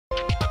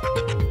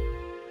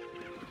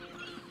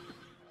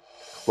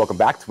Welcome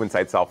back to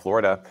Inside South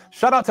Florida.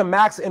 Shout out to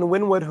Max in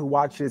Wynwood who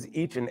watches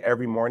each and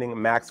every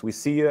morning. Max, we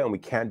see you and we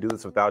can't do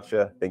this without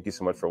you. Thank you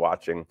so much for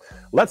watching.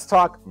 Let's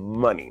talk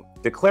money.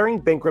 Declaring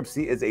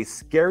bankruptcy is a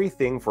scary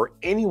thing for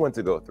anyone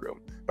to go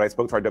through. But I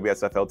spoke to our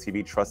WSFL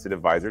TV trusted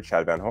advisor,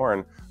 Chad Van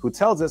Horn, who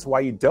tells us why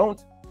you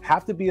don't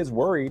have to be as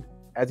worried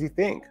as you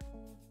think.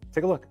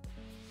 Take a look.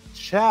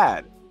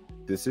 Chad,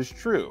 this is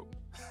true.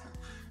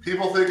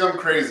 People think I'm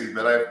crazy,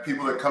 but I have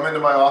people that come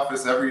into my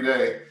office every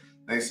day.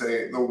 They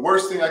say, the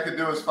worst thing I could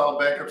do is file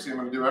bankruptcy. I'm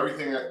going to do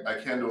everything I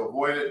can to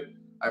avoid it.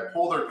 I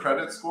pull their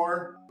credit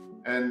score,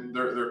 and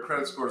their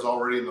credit score is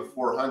already in the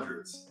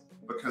 400s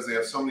because they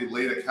have so many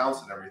late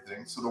accounts and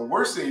everything. So the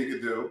worst thing you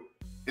could do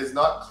is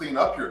not clean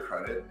up your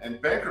credit.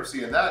 And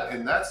bankruptcy in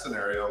that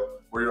scenario,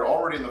 where you're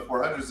already in the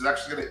 400s, is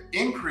actually going to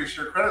increase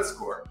your credit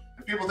score.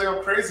 And people think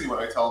I'm crazy when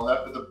I tell them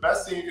that, but the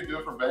best thing you can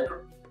do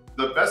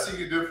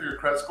for your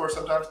credit score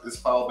sometimes is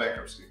file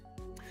bankruptcy.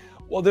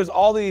 Well, there's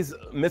all these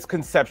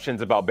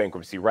misconceptions about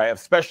bankruptcy, right?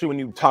 Especially when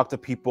you talk to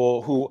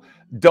people who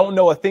don't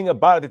know a thing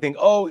about it. They think,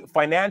 oh,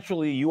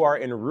 financially, you are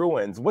in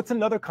ruins. What's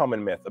another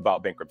common myth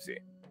about bankruptcy?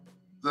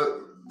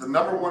 The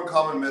number one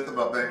common myth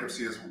about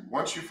bankruptcy is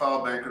once you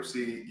file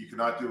bankruptcy, you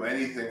cannot do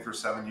anything for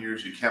 7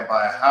 years. You can't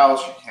buy a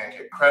house. You can't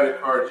get credit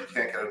cards. You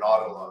can't get an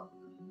auto loan.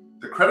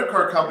 The credit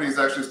card companies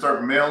actually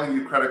start mailing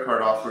you credit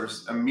card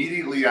offers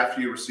immediately after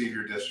you receive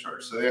your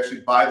discharge. So they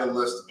actually buy the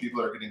list of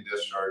people that are getting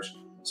discharged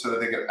so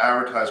that they can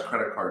advertise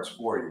credit cards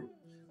for you.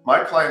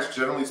 My clients,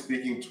 generally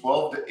speaking,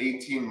 12 to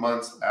 18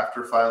 months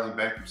after filing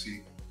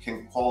bankruptcy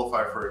can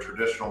qualify for a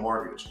traditional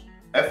mortgage.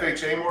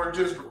 FHA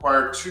mortgages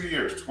require 2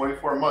 years,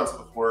 24 months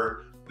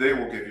before they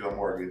will give you a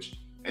mortgage.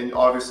 And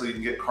obviously you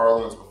can get car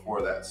loans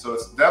before that. So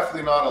it's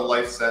definitely not a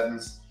life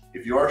sentence.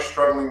 If you are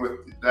struggling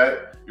with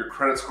that, your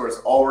credit score has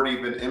already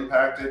been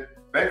impacted,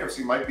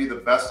 bankruptcy might be the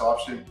best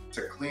option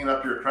to clean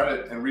up your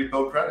credit and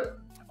rebuild credit.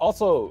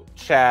 Also,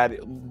 Chad,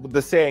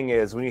 the saying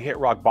is when you hit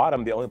rock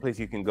bottom, the only place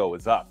you can go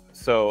is up.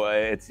 So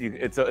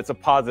it's a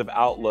positive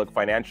outlook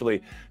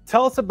financially.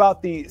 Tell us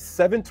about the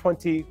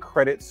 720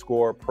 credit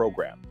score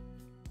program.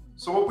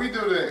 So what we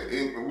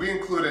do, we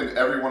include in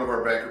every one of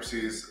our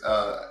bankruptcies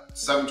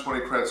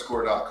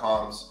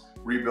 720creditscore.com's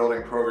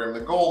rebuilding program. The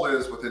goal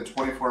is within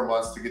 24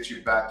 months to get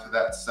you back to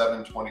that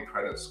 720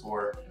 credit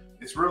score.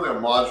 It's really a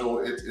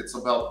module. It's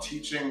about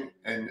teaching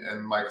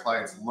and my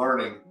clients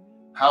learning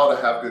how to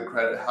have good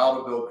credit, how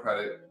to build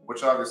credit,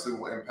 which obviously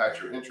will impact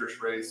your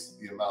interest rates,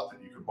 the amount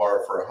that you could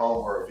borrow for a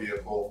home or a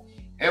vehicle,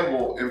 and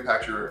will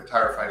impact your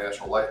entire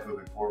financial life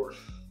moving forward.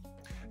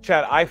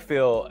 Chad, I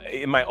feel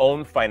in my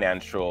own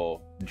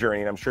financial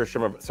journey, and I'm sure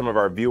some of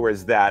our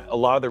viewers, that a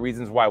lot of the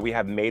reasons why we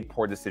have made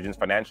poor decisions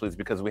financially is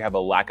because we have a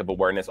lack of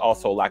awareness,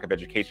 also a lack of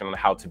education on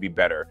how to be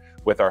better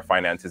with our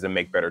finances and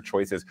make better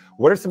choices.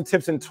 What are some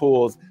tips and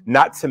tools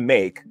not to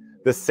make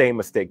the same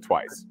mistake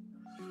twice?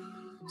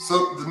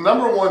 So the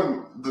number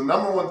one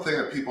thing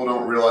that people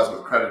don't realize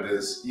with credit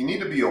is you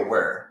need to be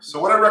aware. So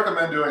what I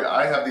recommend doing,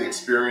 I have the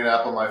Experian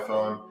app on my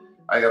phone.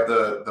 I have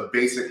the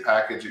basic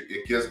package.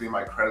 It gives me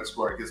my credit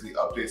score. It gives me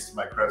updates to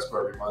my credit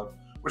score every month,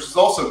 which is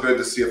also good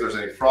to see if there's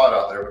any fraud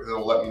out there because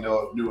it'll let me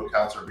know if new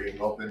accounts are being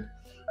opened.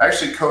 I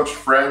actually coach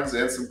friends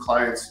and some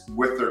clients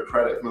with their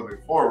credit moving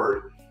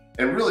forward.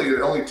 And really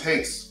it only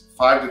takes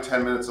 5 to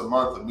 10 minutes a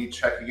month of me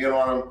checking in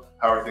on them.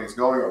 How are things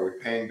going? Are we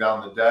paying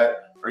down the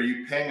debt? Are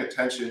you paying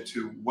attention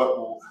to what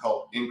will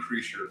help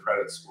increase your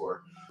credit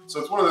score?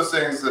 So it's one of those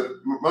things that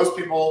most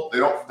people,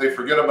 they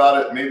forget about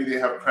it. Maybe they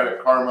have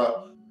Credit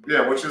Karma,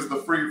 which is the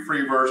free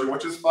version,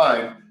 which is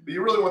fine. But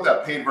you really want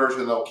that paid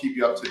version that'll keep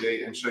you up to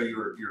date and show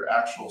you your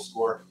actual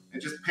score. And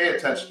just pay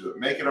attention to it.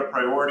 Make it a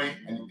priority,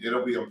 and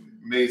it'll be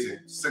amazing.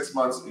 6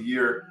 months, a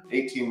year,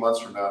 18 months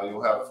from now,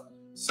 you'll have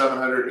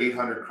 700,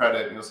 800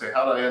 credit, and you'll say,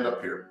 how did I end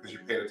up here? Because you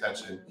paid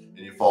attention and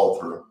you followed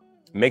through.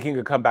 Making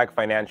a comeback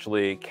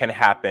financially can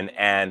happen,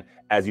 and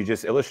as you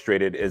just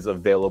illustrated, is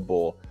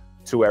available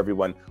to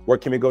everyone. Where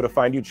can we go to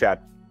find you, Chad?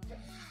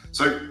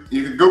 So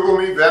you can Google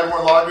me, Van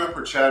Horn Law Group,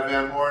 or Chad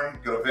Van Horn.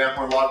 Go to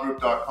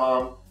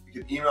vanhornlawgroup.com. You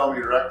can email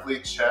me directly,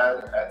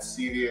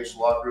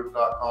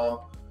 chad@cdhlawgroup.com.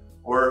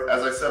 Or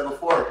as I said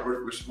before,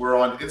 we're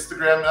on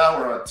Instagram now,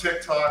 we're on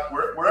TikTok,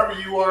 wherever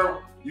you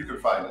are, you can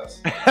find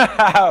us.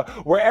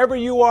 Wherever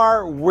you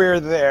are, we're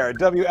there.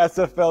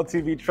 WSFL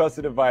TV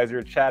trusted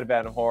advisor, Chad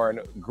Van Horn.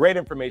 Great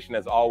information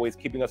as always,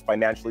 keeping us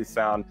financially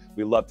sound.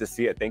 We love to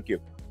see it. Thank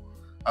you.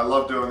 I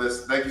love doing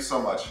this. Thank you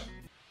so much.